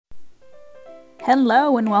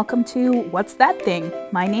Hello and welcome to What's That Thing?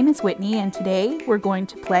 My name is Whitney and today we're going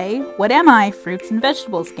to play What Am I? Fruits and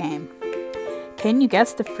Vegetables game. Can you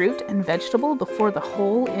guess the fruit and vegetable before the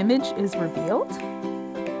whole image is revealed?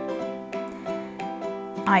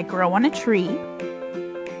 I grow on a tree.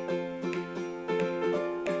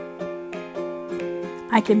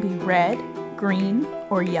 I can be red, green,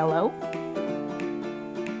 or yellow.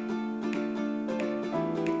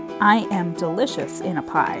 I am delicious in a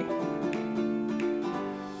pie.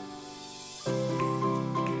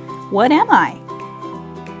 What am I?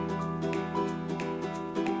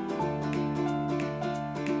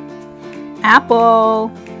 Apple.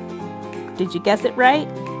 Did you guess it right?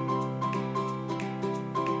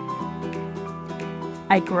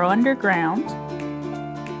 I grow underground.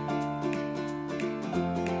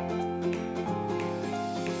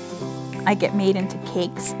 I get made into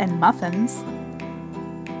cakes and muffins.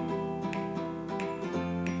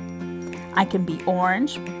 I can be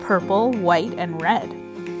orange, purple, white, and red.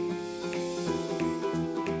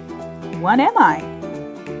 What am I?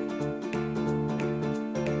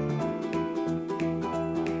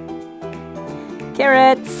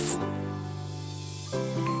 Carrots.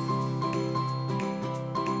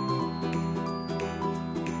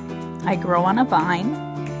 I grow on a vine.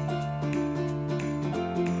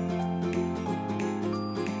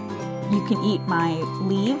 You can eat my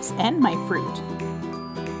leaves and my fruit.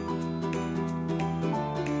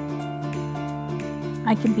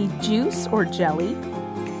 I can be juice or jelly.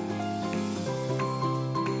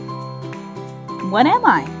 What am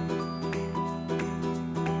I?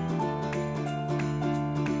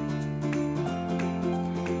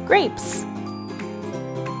 Grapes.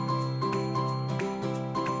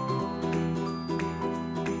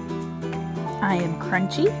 I am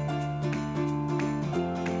crunchy.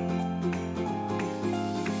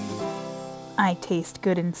 I taste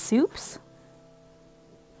good in soups.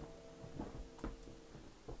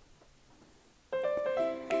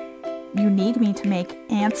 You need me to make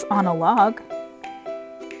ants on a log.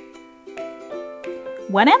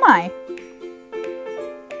 What am I?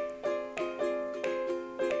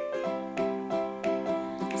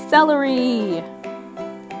 Celery.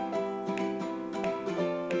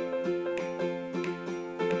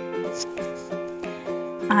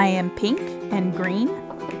 I am pink and green.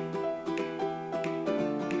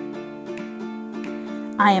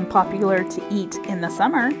 I am popular to eat in the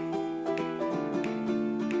summer.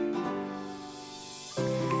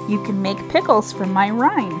 You can make pickles from my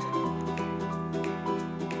rind.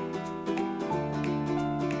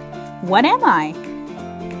 What am I?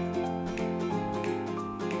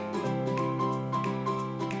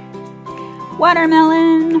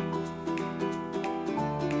 Watermelon.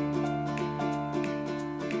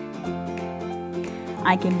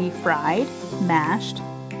 I can be fried, mashed,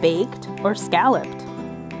 baked, or scalloped.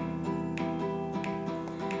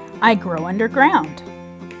 I grow underground.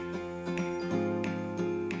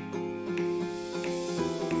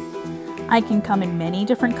 I can come in many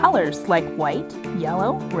different colors like white,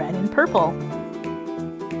 yellow, red, and purple.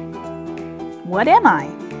 What am I?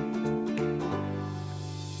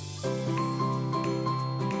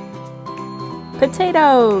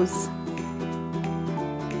 Potatoes.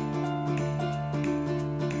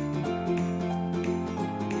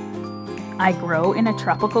 I grow in a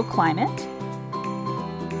tropical climate.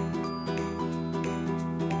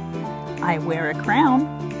 I wear a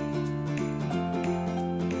crown.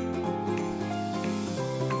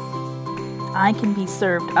 I can be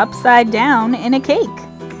served upside down in a cake.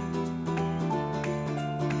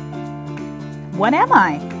 What am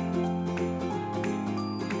I?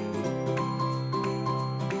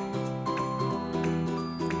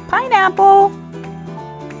 Pineapple.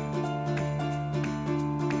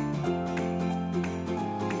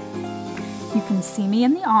 You can see me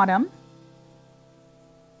in the autumn.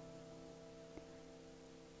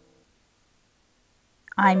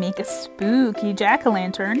 I make a spooky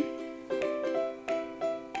jack-o'-lantern.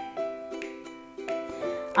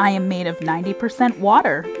 I am made of 90%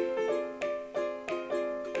 water.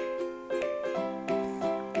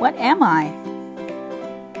 What am I?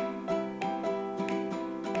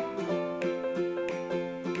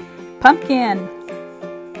 Pumpkin.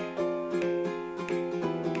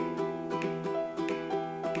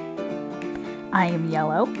 I am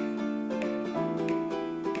yellow.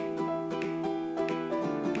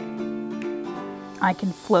 I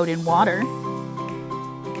can float in water.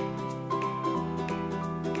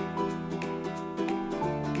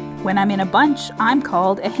 When I'm in a bunch, I'm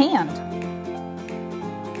called a hand.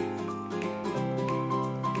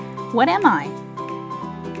 What am I?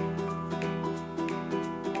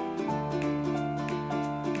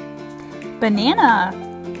 Banana.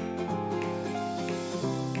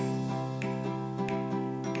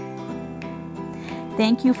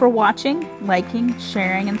 Thank you for watching, liking,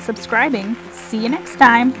 sharing, and subscribing. See you next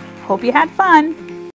time. Hope you had fun.